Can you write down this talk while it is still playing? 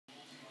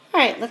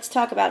Alright, let's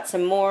talk about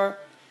some more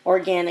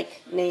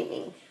organic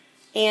naming.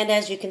 And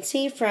as you can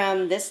see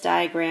from this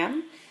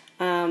diagram,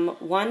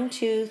 1,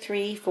 2,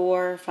 3,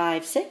 4,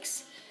 5,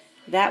 6,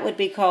 that would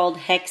be called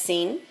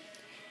hexene.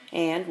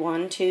 And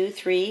 1, 2,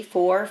 3,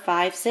 4,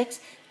 5, 6,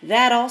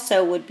 that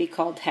also would be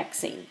called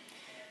hexene.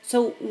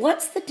 So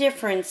what's the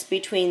difference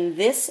between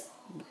this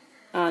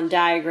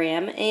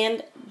diagram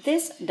and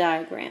this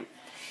diagram?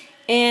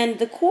 And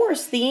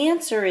the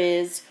answer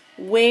is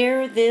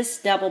where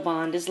this double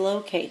bond is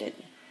located.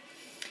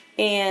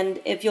 And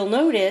if you'll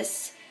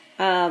notice,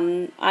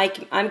 I'm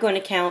going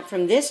to count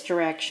from this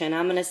direction.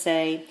 I'm going to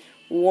say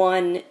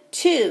 1,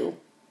 2.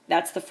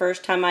 That's the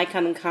first time I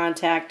come in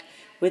contact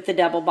with the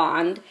double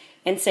bond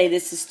and say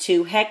this is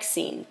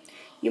 2-hexene.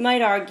 You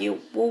might argue,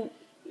 well,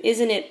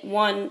 isn't it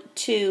 1,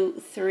 2,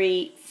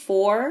 3,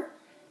 4?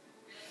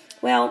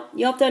 Well,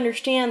 you have to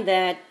understand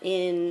that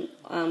in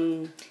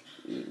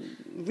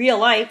real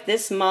life,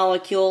 this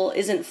molecule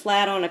isn't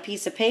flat on a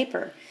piece of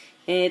paper.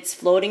 And it's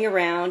floating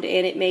around,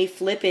 and it may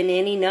flip in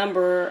any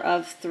number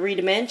of 3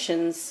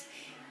 dimensions,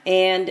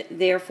 and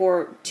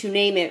therefore, to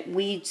name it,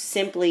 we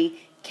simply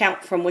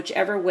count from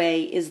whichever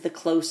way is the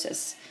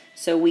closest.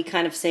 So we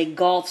kind of say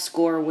golf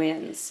score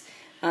wins.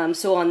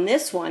 So on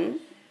this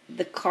one,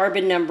 the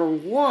carbon number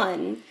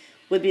 1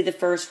 would be the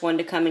first one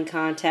to come in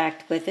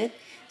contact with it.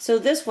 So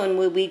this one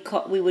we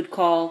would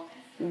call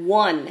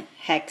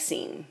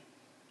 1-hexene.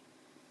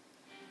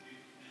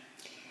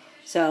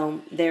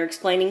 So they're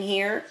explaining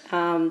here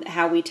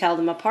how we tell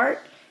them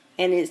apart,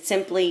 and it's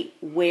simply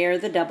where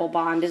the double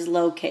bond is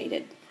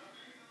located.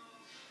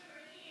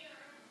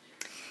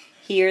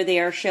 Here they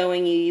are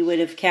showing you would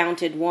have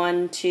counted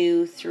 1,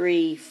 2,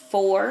 3,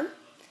 4.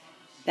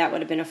 That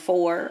would have been a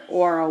 4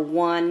 or a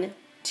 1,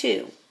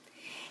 2.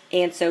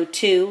 And so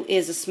 2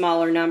 is a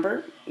smaller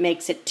number,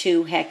 makes it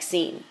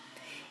 2-hexene.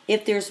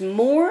 If there's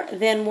more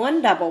than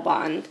one double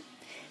bond,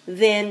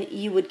 then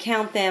you would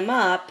count them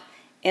up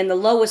and the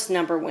lowest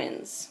number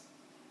wins.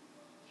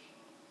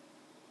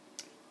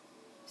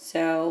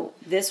 So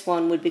this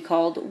one would be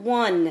called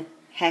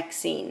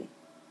 1-hexene.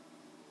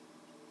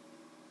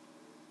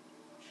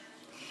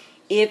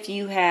 If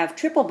you have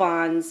triple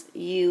bonds,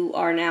 you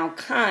are now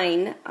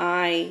alkyne,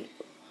 I-Y-N-E-S,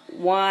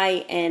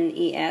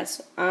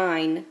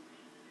 yne.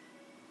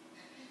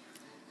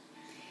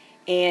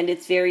 And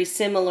it's very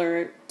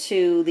similar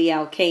to the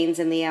alkanes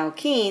and the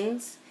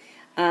alkenes,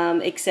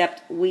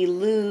 except we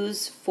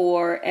lose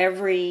for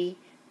every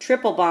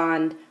triple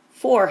bond,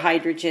 4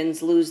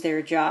 hydrogens lose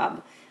their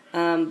job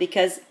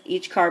because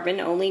each carbon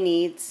only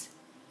needs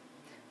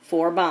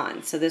 4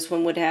 bonds. So this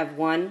one would have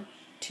 1,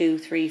 2,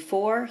 3,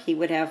 4. He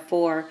would have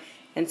 4.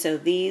 And so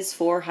these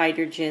 4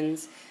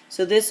 hydrogens.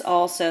 So this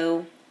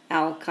also,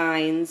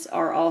 alkynes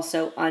are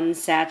also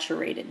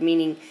unsaturated,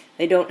 meaning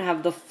they don't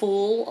have the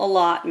full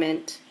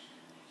allotment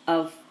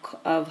of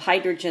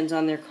hydrogens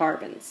on their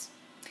carbons.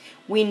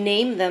 We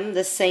name them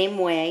the same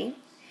way.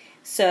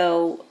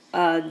 So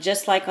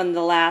just like on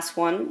the last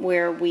one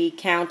where we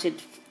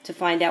counted to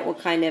find out what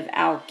kind of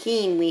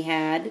alkene we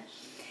had,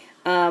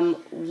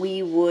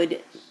 we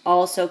would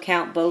also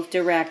count both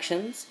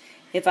directions.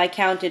 If I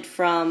counted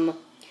from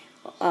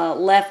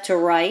left to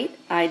right,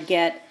 I'd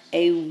get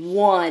a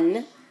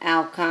 1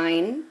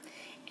 alkyne,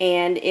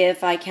 and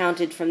if I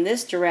counted from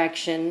this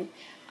direction,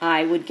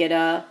 I would get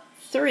a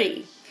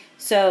 3.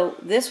 So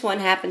this one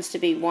happens to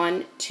be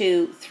 1,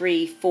 2,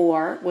 3,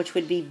 4, which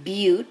would be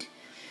bute.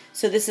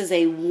 So this is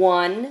a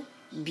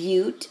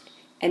 1-bute,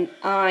 and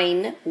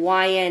yne,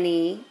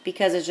 Y-N-E,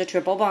 because it's a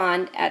triple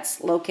bond at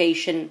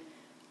location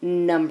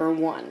number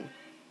 1.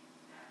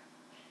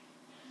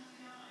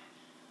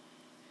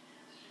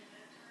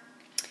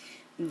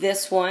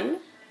 This one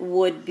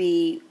would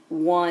be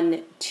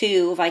 1,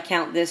 2 if I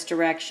count this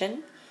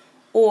direction,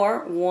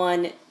 or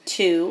 1,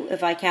 2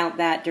 if I count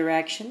that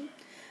direction.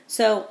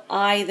 So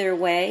either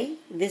way,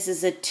 this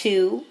is a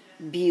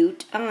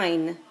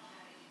 2-butene.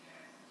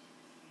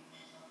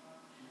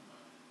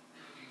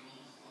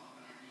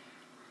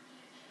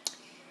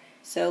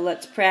 So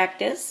let's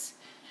practice.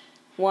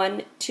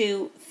 1,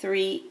 2,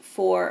 3,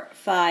 4,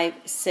 5,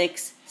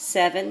 6,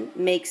 7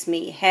 makes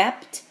me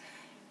hept.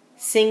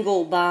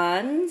 Single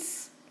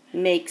bonds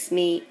makes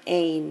me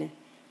ane.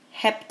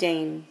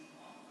 Heptane.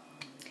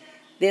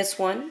 This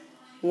one,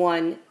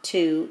 1,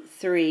 2,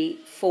 3,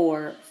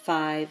 4,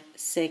 5,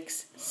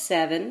 6,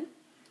 7.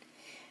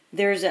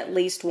 There's at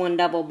least one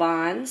double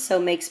bond, so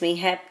it makes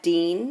me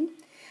heptene.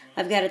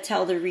 I've got to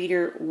tell the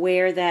reader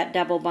where that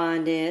double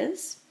bond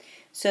is.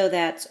 So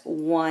that's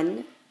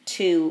 1,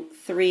 2,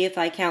 3 if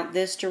I count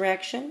this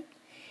direction,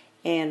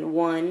 and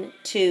 1,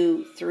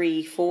 2,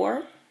 3,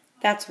 4.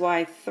 That's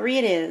why 3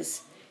 it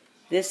is.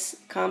 This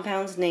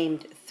compound's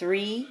named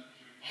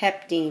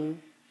 3-heptene.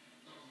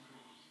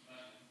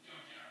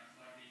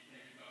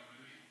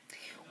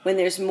 When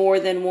there's more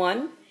than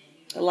one,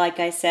 like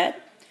I said,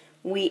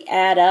 we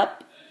add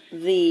up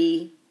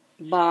the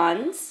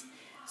bonds.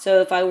 So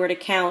if I were to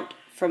count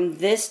from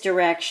this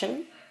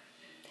direction,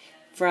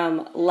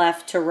 from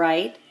left to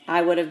right,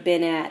 I would have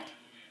been at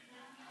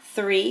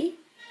 3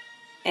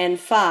 and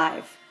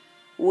 5.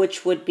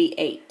 which would be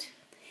 8.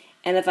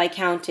 And if I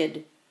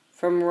counted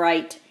from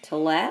right to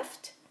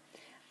left,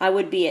 I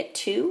would be at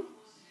 2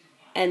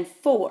 and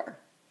 4,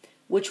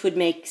 which would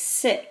make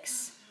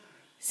 6.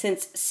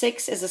 Since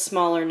 6 is a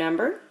smaller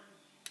number,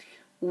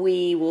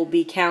 we will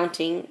be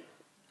counting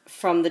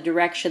from the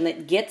direction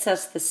that gets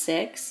us the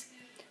 6.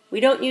 We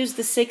don't use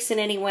the 6 in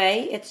any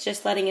way. It's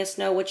just letting us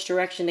know which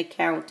direction to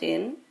count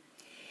in.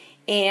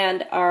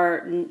 And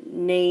our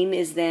name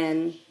is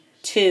then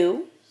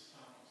 2,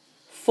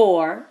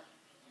 4,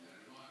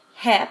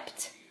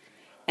 hept.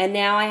 And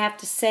now I have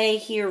to say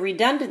here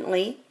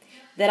redundantly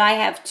that I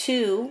have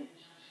 2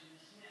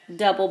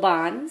 double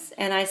bonds.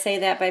 And I say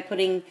that by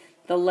putting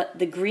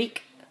the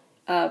Greek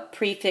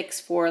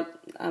prefix for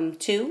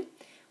 2,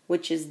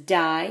 which is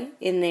di,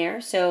 in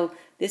there. So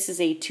this is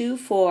a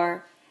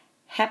 2,4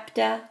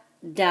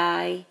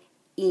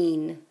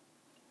 heptadiene.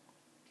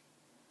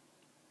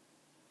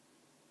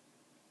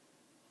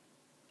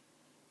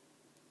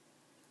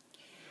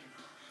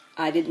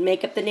 I didn't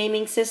make up the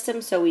naming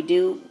system, so we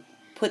do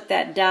put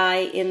that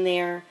di in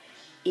there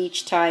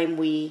each time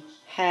we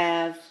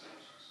have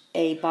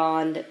a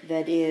bond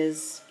that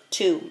is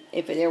 2.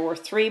 If there were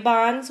 3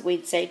 bonds,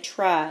 we'd say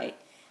tri.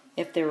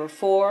 If there were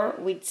 4,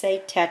 we'd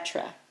say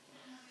tetra.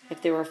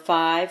 If there were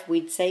 5,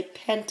 we'd say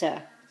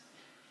penta.